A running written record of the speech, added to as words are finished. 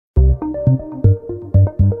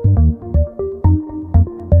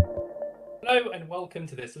welcome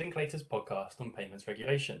to this Linklaters podcast on payments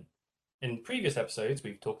regulation. In previous episodes,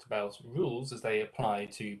 we've talked about rules as they apply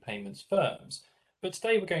to payments firms, but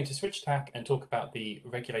today we're going to switch tack and talk about the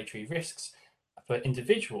regulatory risks for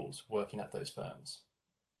individuals working at those firms.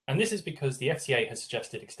 And this is because the FCA has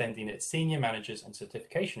suggested extending its senior managers and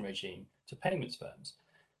certification regime to payments firms.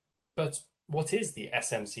 But what is the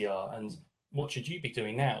SMCR and what should you be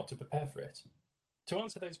doing now to prepare for it? To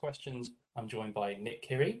answer those questions, I'm joined by Nik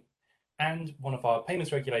Kiri and one of our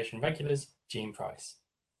payments regulation regulars, Price.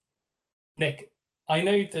 Nik, I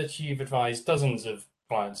know that you've advised dozens of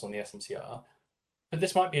clients on the SMCR, but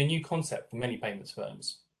this might be a new concept for many payments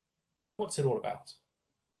firms. What's it all about?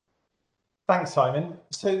 Thanks, Simon.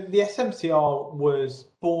 So the SMCR was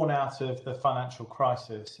born out of the financial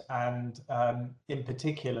crisis and in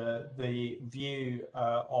particular, the view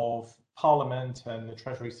of Parliament and the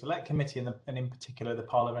Treasury Select Committee and in particular the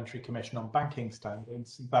Parliamentary Commission on Banking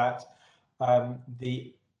Standards that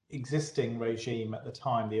the existing regime at the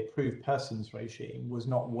time, the approved persons regime, was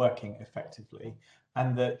not working effectively,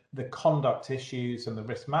 and that the conduct issues and the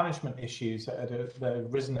risk management issues that had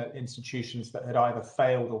arisen at institutions that had either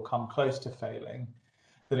failed or come close to failing,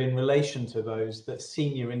 that in relation to those, that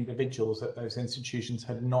senior individuals at those institutions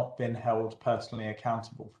had not been held personally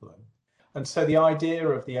accountable for them. And so the idea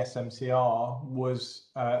of the SMCR was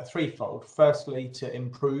threefold. Firstly, to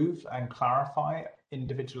improve and clarify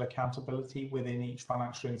individual accountability within each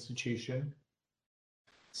financial institution.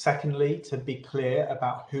 Secondly, to be clear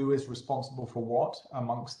about who is responsible for what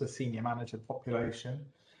amongst the senior manager population.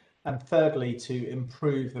 And thirdly, to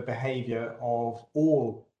improve the behaviour of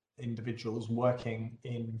all individuals working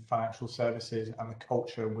in financial services and the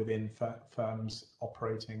culture within firms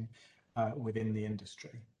operating within the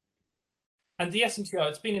industry. And the SMCR,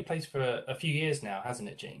 it's been in place for a few years now, hasn't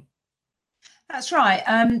it, Jean? That's right.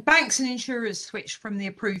 Banks and insurers switched from the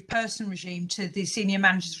approved person regime to the senior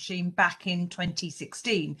managers regime back in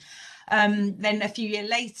 2016. Then a few years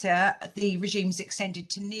later, the regime was extended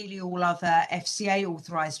to nearly all other FCA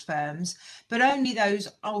authorised firms, but only those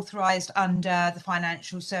authorised under the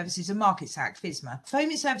Financial Services and Markets Act, FSMA.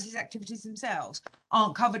 Payment services activities themselves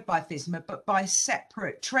aren't covered by FSMA, but by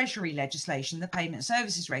separate Treasury legislation, the Payment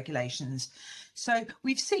Services Regulations. So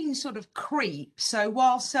we've seen sort of creep. So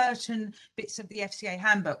while certain bits of the FCA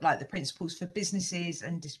handbook, like the principles for businesses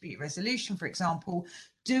and dispute resolution, for example,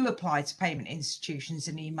 do apply to payment institutions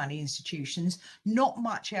and e-money institutions, not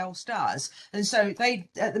much else does. And so they,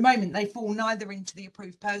 at the moment, they fall neither into the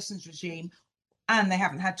approved persons regime and they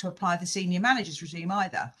haven't had to apply the senior managers regime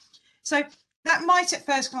either. So that might at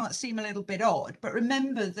first glance seem a little bit odd, but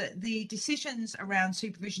remember that the decisions around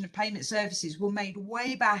supervision of payment services were made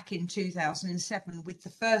way back in 2007 with the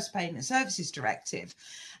first Payment Services Directive.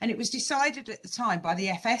 And it was decided at the time by the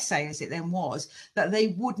FSA, as it then was, that they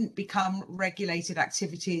wouldn't become regulated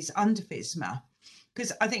activities under FSMA,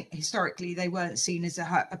 because I think historically they weren't seen as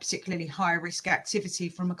a particularly high risk activity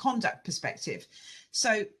from a conduct perspective.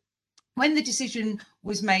 So when the decision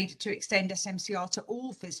was made to extend SMCR to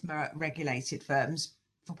all FSMA regulated firms,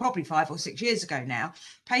 for probably 5 or 6 years ago now,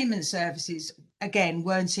 payment services again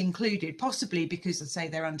weren't included, possibly because, let's say,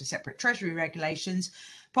 they're under separate Treasury regulations,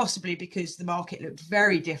 possibly because the market looked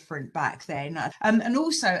very different back then. And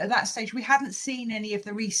also at that stage, we hadn't seen any of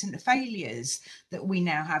the recent failures that we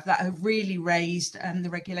now have that have really raised the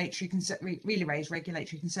regulatory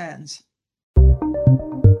concerns.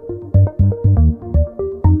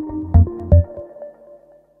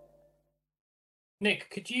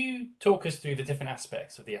 Nik, could you talk us through the different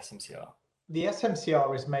aspects of the SMCR? The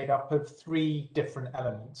SMCR is made up of 3 different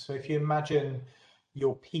elements. So if you imagine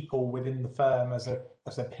your people within the firm as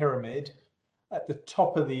a pyramid, at the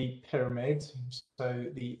top of the pyramid, so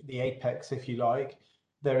the apex, if you like,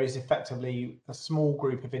 there is effectively a small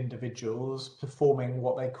group of individuals performing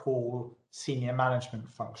what they call senior management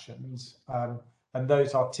functions. And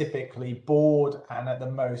those are typically board and at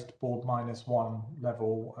the most board -1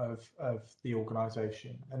 level of the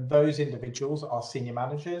organisation. And those individuals are senior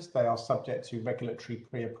managers. They are subject to regulatory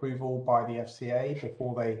pre-approval by the FCA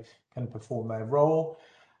before they can perform their role.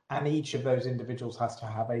 And each of those individuals has to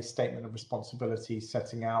have a statement of responsibility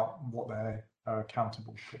setting out what they are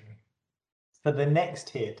accountable for. For the next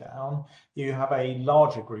tier down, you have a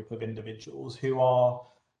larger group of individuals who are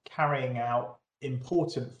carrying out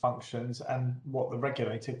important functions and what the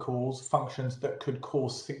regulator calls functions that could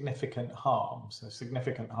cause significant harm. So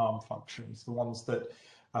significant harm functions, the ones that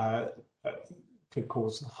could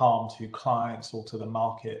cause harm to clients or to the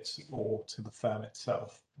market or to the firm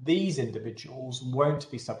itself. These individuals won't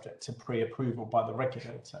be subject to pre-approval by the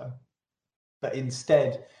regulator, but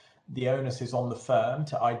instead the onus is on the firm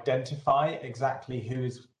to identify exactly who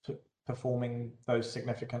is performing those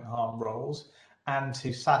significant harm roles, and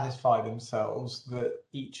to satisfy themselves that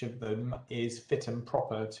each of them is fit and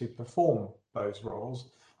proper to perform those roles,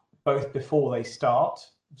 both before they start,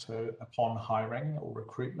 so upon hiring or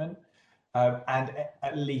recruitment, and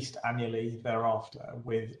at least annually thereafter,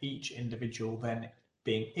 with each individual then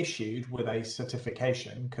being issued with a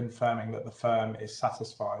certification confirming that the firm is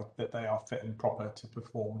satisfied that they are fit and proper to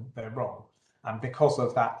perform their role. And because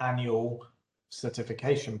of that annual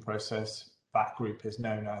certification process, that group is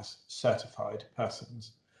known as certified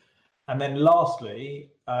persons. And then lastly,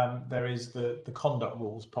 there is the conduct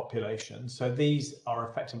rules population. So these are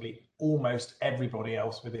effectively almost everybody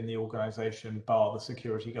else within the organisation, bar the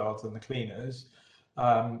security guards and the cleaners.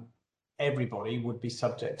 Everybody would be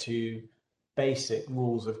subject to basic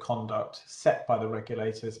rules of conduct set by the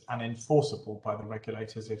regulators and enforceable by the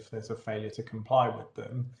regulators if there's a failure to comply with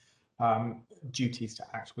them. Duties to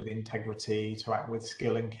act with integrity, to act with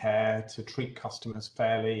skill and care, to treat customers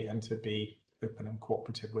fairly, and to be open and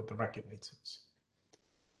cooperative with the regulators.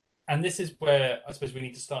 And this is where I suppose we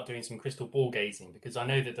need to start doing some crystal ball gazing, because I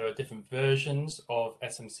know that there are different versions of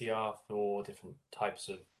SMCR for different types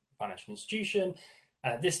of financial institution.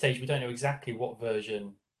 At this stage, we don't know exactly what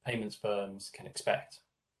version payments firms can expect.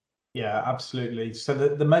 Yeah, absolutely. So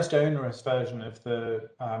the most onerous version of the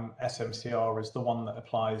SMCR is the one that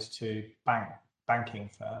applies to banking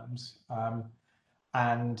firms.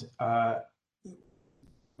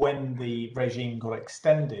 When the regime got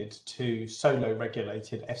extended to solo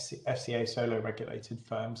regulated, FCA solo regulated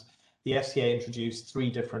firms, the FCA introduced 3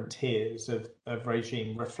 different tiers of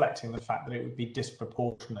regime, reflecting the fact that it would be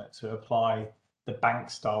disproportionate to apply the bank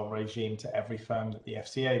style regime to every firm that the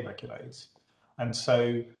FCA regulates. And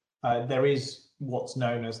so there is what's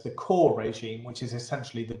known as the core regime, which is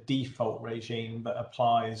essentially the default regime that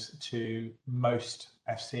applies to most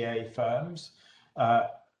FCA firms.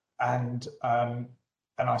 And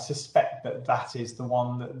I suspect that that is the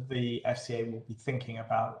one that the FCA will be thinking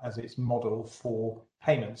about as its model for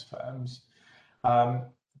payments firms.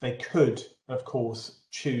 They could, of course,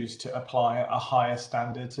 choose to apply a higher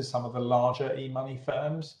standard to some of the larger e-money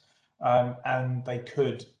firms, and they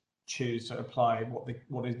could choose to apply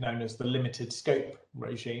what is known as the limited scope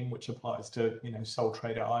regime, which applies to sole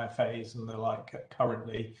trader IFAs and the like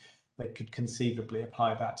currently. They could conceivably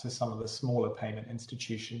apply that to some of the smaller payment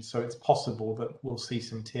institutions. So it's possible that we'll see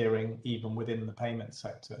some tiering even within the payment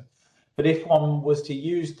sector. But if one was to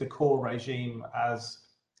use the core regime as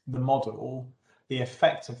the model, the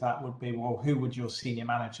effect of that would be, well, who would your senior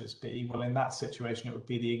managers be? Well, in that situation, it would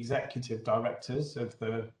be the executive directors of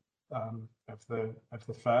the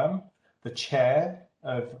firm, the chair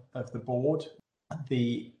of the board,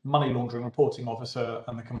 the money laundering reporting officer,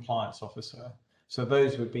 and the compliance officer. So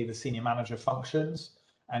those would be the senior manager functions,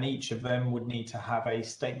 and each of them would need to have a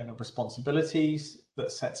statement of responsibilities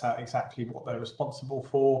that sets out exactly what they're responsible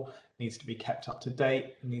for, needs to be kept up to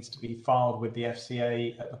date, needs to be filed with the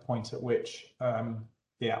FCA at the point at which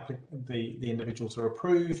the individuals are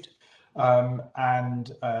approved,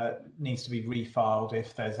 and needs to be refiled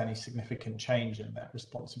if there's any significant change in their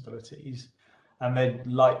responsibilities. And there'd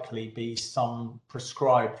likely be some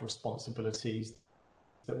prescribed responsibilities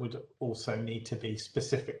that would also need to be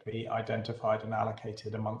specifically identified and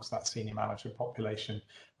allocated amongst that senior manager population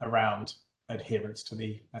around adherence to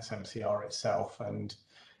the SMCR itself and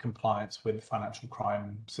compliance with financial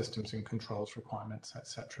crime systems and controls requirements,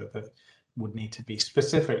 etc., that would need to be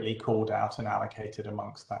specifically called out and allocated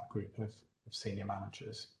amongst that group of senior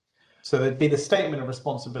managers. So there'd be the statement of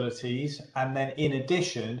responsibilities, and then in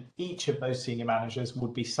addition, each of those senior managers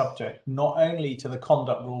would be subject not only to the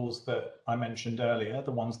conduct rules that I mentioned earlier,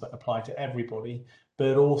 the ones that apply to everybody,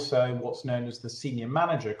 but also what's known as the senior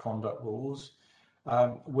manager conduct rules,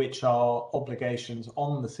 which are obligations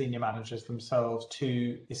on the senior managers themselves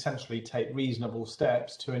to essentially take reasonable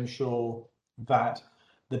steps to ensure that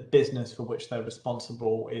the business for which they're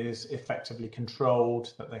responsible is effectively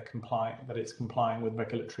controlled, that it's complying with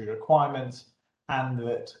regulatory requirements, and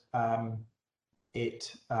that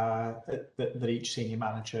that each senior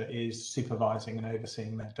manager is supervising and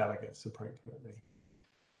overseeing their delegates appropriately.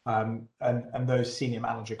 And those senior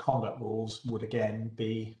manager conduct rules would again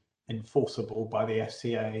be enforceable by the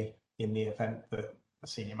FCA in the event that a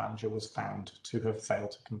senior manager was found to have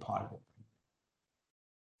failed to comply with them.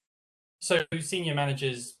 So senior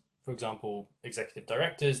managers, for example, executive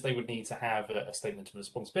directors, they would need to have a statement of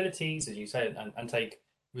responsibilities, as you said, and take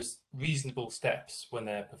reasonable steps when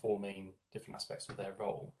they're performing different aspects of their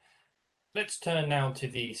role. Let's turn now to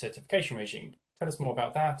the certification regime. Tell us more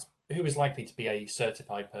about that. Who is likely to be a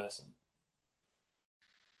certified person?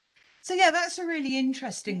 So yeah, that's a really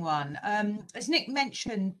interesting one. As Nick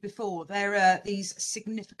mentioned before, there are these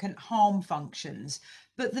significant harm functions,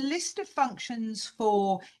 but the list of functions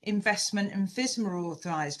for investment and FSMA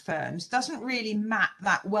authorised firms doesn't really map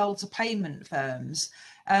that well to payment firms.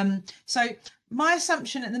 So my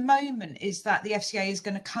assumption at the moment is that the FCA is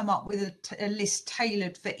going to come up with a list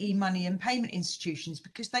tailored for e-money and payment institutions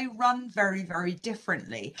because they run very, very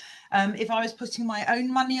differently. If I was putting my own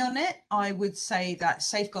money on it, I would say that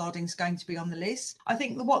safeguarding is going to be on the list. I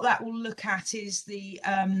think that what that will look at is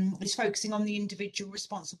is focusing on the individual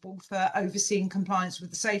responsible for overseeing compliance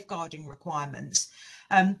with the safeguarding requirements.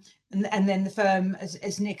 And then the firm,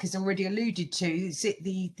 as Nick has already alluded to,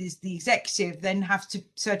 the executive then have to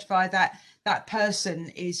certify that that person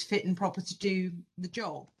is fit and proper to do the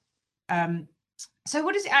job. So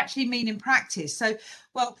what does it actually mean in practice? So,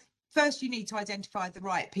 well, first you need to identify the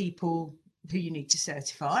right people who you need to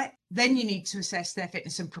certify. Then you need to assess their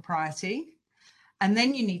fitness and propriety. And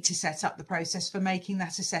then you need to set up the process for making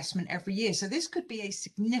that assessment every year. So this could be a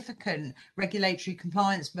significant regulatory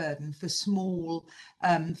compliance burden for small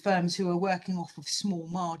firms who are working off of small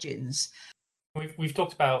margins. We've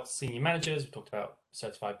talked about senior managers, we've talked about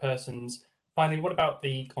certified persons. Finally, what about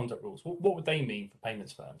the conduct rules? What would they mean for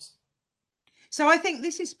payments firms? So I think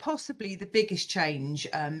this is possibly the biggest change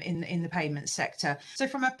in the payments sector. So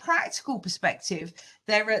from a practical perspective,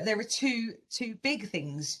 there are two big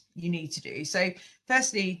things you need to do. So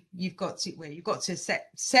firstly, you've got to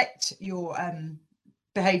set your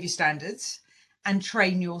behaviour standards and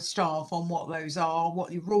train your staff on what those are, what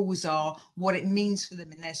the rules are, what it means for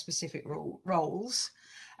them in their specific roles.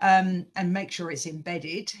 And make sure it's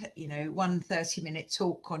embedded. You know, one 30-minute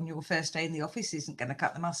talk on your first day in the office isn't going to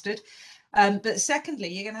cut the mustard. But secondly,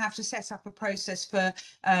 you're going to have to set up a process for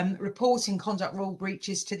reporting conduct rule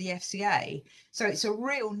breaches to the FCA. So it's a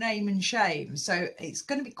real name and shame. So it's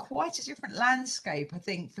going to be quite a different landscape, I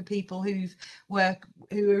think, for people who are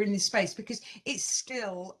in this space, because it's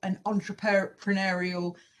still an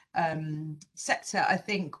entrepreneurial sector, I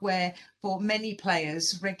think, where for many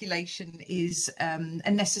players regulation is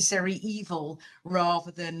a necessary evil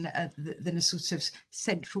rather than a sort of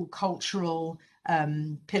central cultural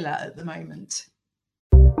pillar at the moment.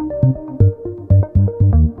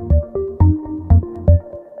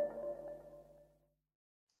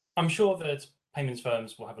 I'm sure that payments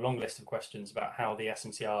firms will have a long list of questions about how the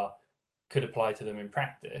SMCR could apply to them in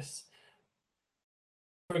practice.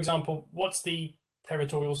 For example, what's the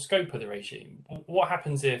territorial scope of the regime? What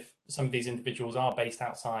happens if some of these individuals are based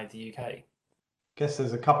outside the UK? I guess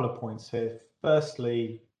there's a couple of points here.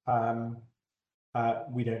 Firstly,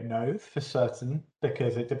 we don't know for certain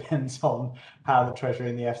because it depends on how the Treasury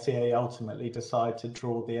and the FCA ultimately decide to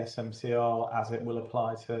draw the SMCR as it will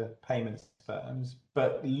apply to payments firms.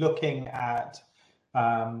 But looking at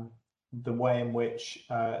the way in which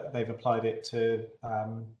they've applied it to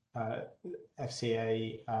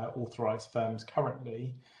FCA authorised firms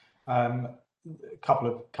currently, a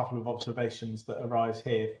couple of observations that arise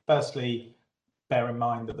here. Firstly, bear in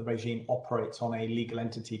mind that the regime operates on a legal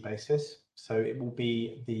entity basis, so it will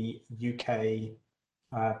be the UK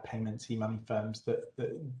payments e-money firms that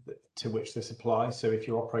to which this applies. So if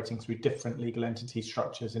you're operating through different legal entity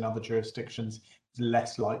structures in other jurisdictions, it's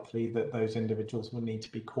less likely that those individuals will need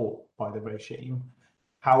to be caught by the regime.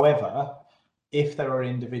 However, if there are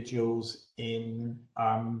individuals in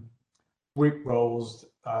group roles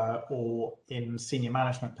or in senior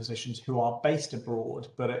management positions who are based abroad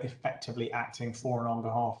but are effectively acting for and on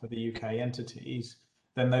behalf of the UK entities,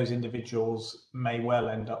 then those individuals may well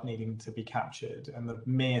end up needing to be captured. And the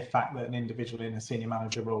mere fact that an individual in a senior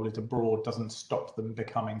manager role is abroad doesn't stop them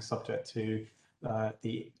becoming subject to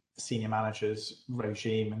the senior managers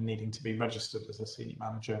regime and needing to be registered as a senior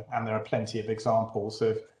manager. And there are plenty of examples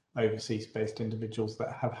of overseas-based individuals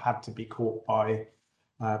that have had to be caught by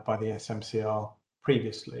the SMCR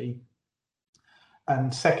previously.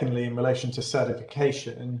 And secondly, in relation to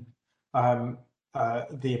certification,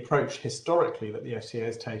 the approach historically that the FCA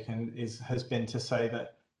has taken has been to say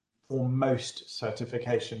that for most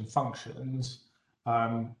certification functions,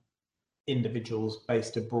 individuals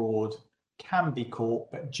based abroad can be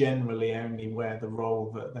caught, but generally only where the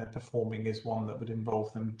role that they're performing is one that would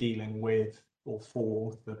involve them dealing with or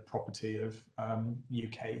for the property of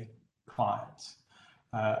UK clients.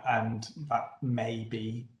 And that may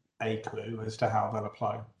be a clue as to how they'll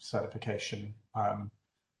apply certification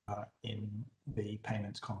in the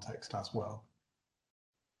payments context as well.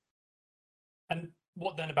 And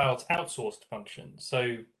what then about outsourced functions?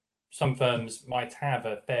 So some firms might have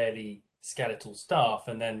a fairly skeletal staff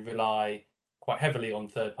and then rely quite heavily on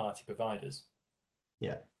third-party providers.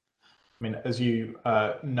 Yeah. I mean, as you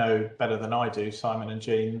know better than I do, Simon and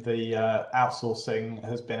Jean, the outsourcing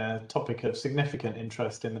has been a topic of significant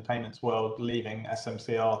interest in the payments world, leaving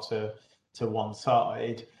SMCR to one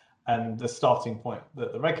side. And the starting point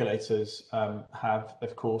that the regulators have,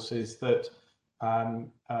 of course, is that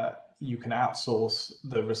you can outsource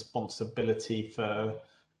the responsibility for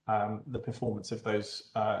the performance of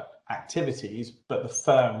those activities, but the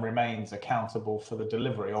firm remains accountable for the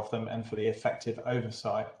delivery of them and for the effective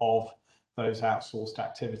oversight of those outsourced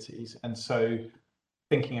activities. And so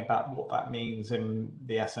thinking about what that means in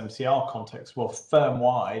the SMCR context, well,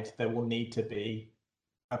 firm-wide, there will need to be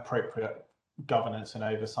appropriate governance and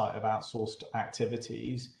oversight of outsourced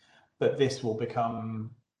activities, but this will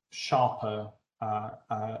become sharper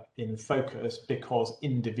in focus because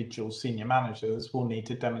individual senior managers will need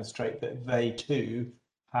to demonstrate that they too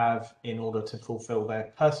have, in order to fulfill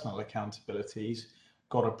their personal accountabilities,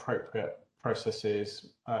 got appropriate processes,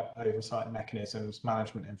 oversight mechanisms,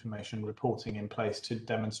 management information reporting in place to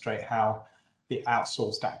demonstrate how the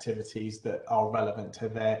outsourced activities that are relevant to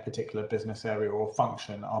their particular business area or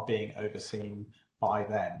function are being overseen by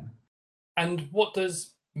them. And what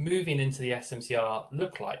does moving into the SMCR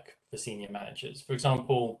look like for senior managers? For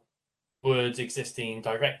example, would existing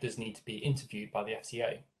directors need to be interviewed by the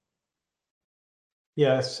FCA?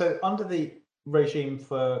 Yeah, so under the regime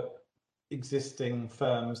for existing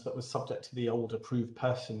firms that was subject to the old approved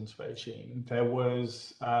persons regime, there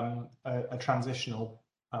was a transitional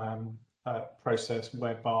process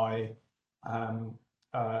whereby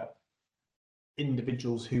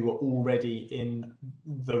individuals who were already in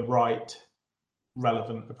the right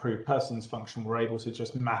relevant approved persons function were able to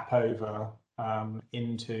just map over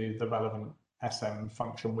into the relevant SM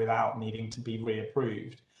function without needing to be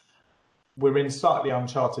reapproved. We're in slightly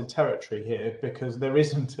uncharted territory here because there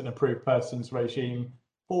isn't an approved persons regime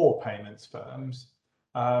for payments firms.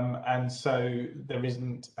 And so there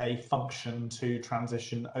isn't a function to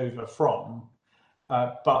transition over from.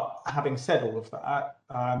 But having said all of that,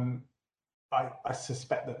 I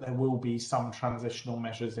suspect that there will be some transitional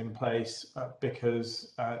measures in place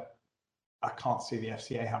because I can't see the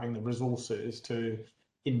FCA having the resources to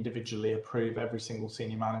individually approve every single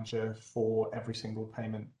senior manager for every single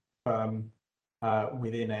payment firm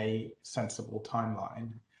within a sensible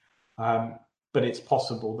timeline. But it's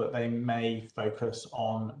possible that they may focus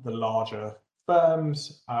on the larger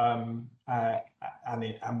firms and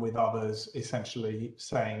with others essentially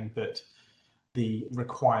saying that the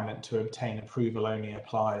requirement to obtain approval only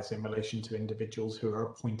applies in relation to individuals who are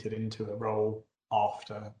appointed into a role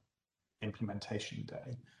after implementation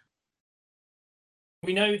day.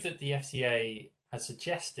 We know that the FCA has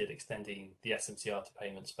suggested extending the SMCR to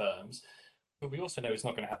payments firms, but we also know it's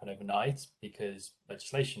not going to happen overnight because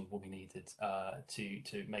legislation will be needed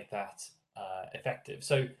to make that effective.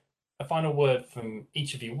 So a final word from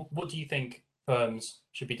each of you. What do you think firms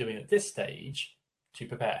should be doing at this stage to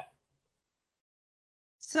prepare?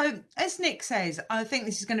 So, as Nick says, I think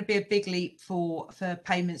this is going to be a big leap for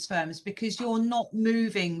payments firms because you're not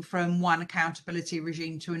moving from one accountability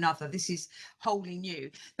regime to another. This is wholly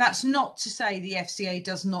new. That's not to say the FCA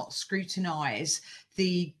does not scrutinise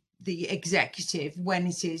the executive when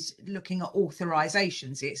it is looking at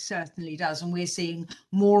authorisations. It certainly does, and we're seeing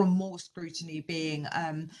more and more scrutiny being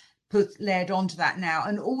layered onto that now,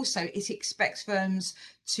 and also it expects firms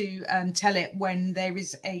to tell it when there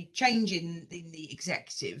is a change in the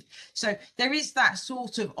executive. So there is that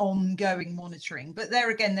sort of ongoing monitoring, but there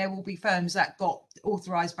again there will be firms that got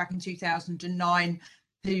authorized back in 2009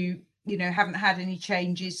 who haven't had any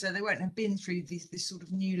changes, so they won't have been through this sort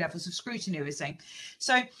of new levels of scrutiny, we're saying.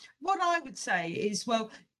 So what I would say is, well,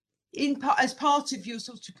 as part of your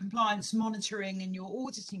sort of compliance monitoring and your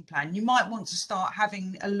auditing plan, you might want to start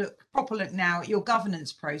having a proper look now at your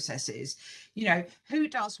governance processes. Who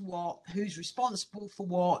does what, who's responsible for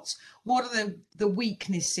what are the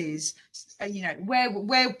weaknesses,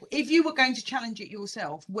 where if you were going to challenge it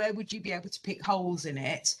yourself, where would you be able to pick holes in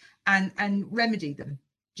it and remedy them?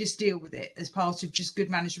 Just deal with it as part of just good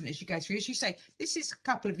management as you go through. As you say, this is a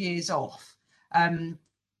couple of years off.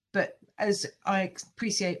 But as I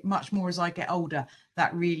appreciate much more as I get older,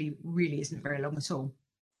 that really, really isn't very long at all.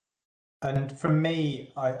 And for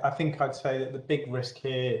me, I think I'd say that the big risk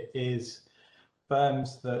here is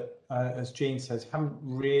firms that, as Jean says, haven't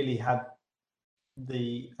really had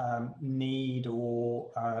the need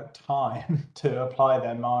or time to apply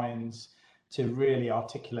their minds to really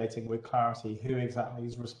articulating with clarity who exactly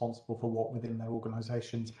is responsible for what within their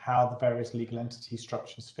organisations, how the various legal entity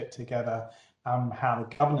structures fit together, how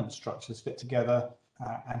the governance structures fit together,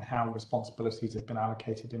 and how responsibilities have been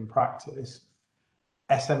allocated in practice.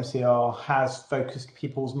 SMCR has focused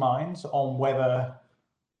people's minds on whether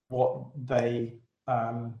what they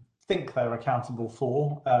think they're accountable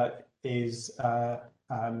for is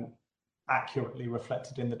accurately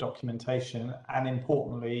reflected in the documentation, and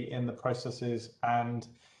importantly in the processes and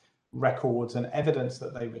records and evidence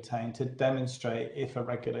that they retain, to demonstrate, if a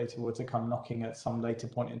regulator were to come knocking at some later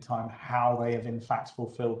point in time, how they have in fact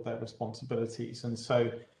fulfilled their responsibilities. And so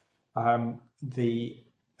the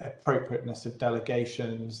appropriateness of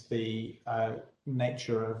delegations, the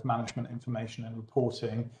nature of management information and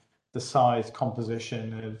reporting, the size,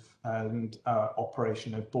 composition of and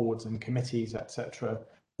operation of boards and committees, etc.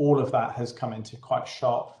 All of that has come into quite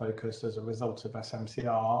sharp focus as a result of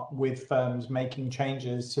SMCR, with firms making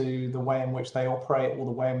changes to the way in which they operate or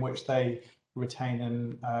the way in which they retain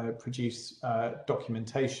and produce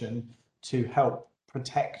documentation to help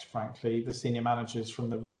protect, frankly, the senior managers from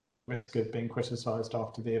the risk of being criticised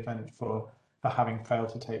after the event for having failed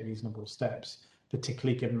to take reasonable steps,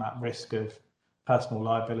 particularly given that risk of personal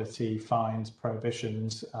liability, fines,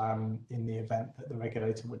 prohibitions in the event that the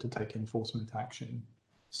regulator were to take enforcement action.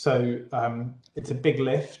 So it's a big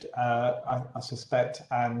lift, I suspect,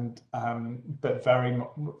 and but very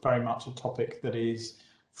much a topic that is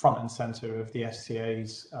front and centre of the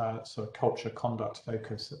FCA's sort of culture conduct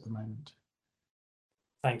focus at the moment.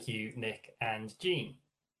 Thank you, Nick and Jean.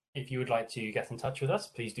 If you would like to get in touch with us,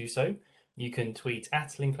 please do so. You can tweet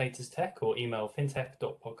at @LinklatersTech or email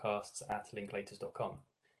fintech.podcasts@linklaters.com.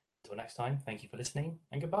 Until next time, thank you for listening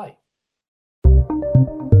and goodbye.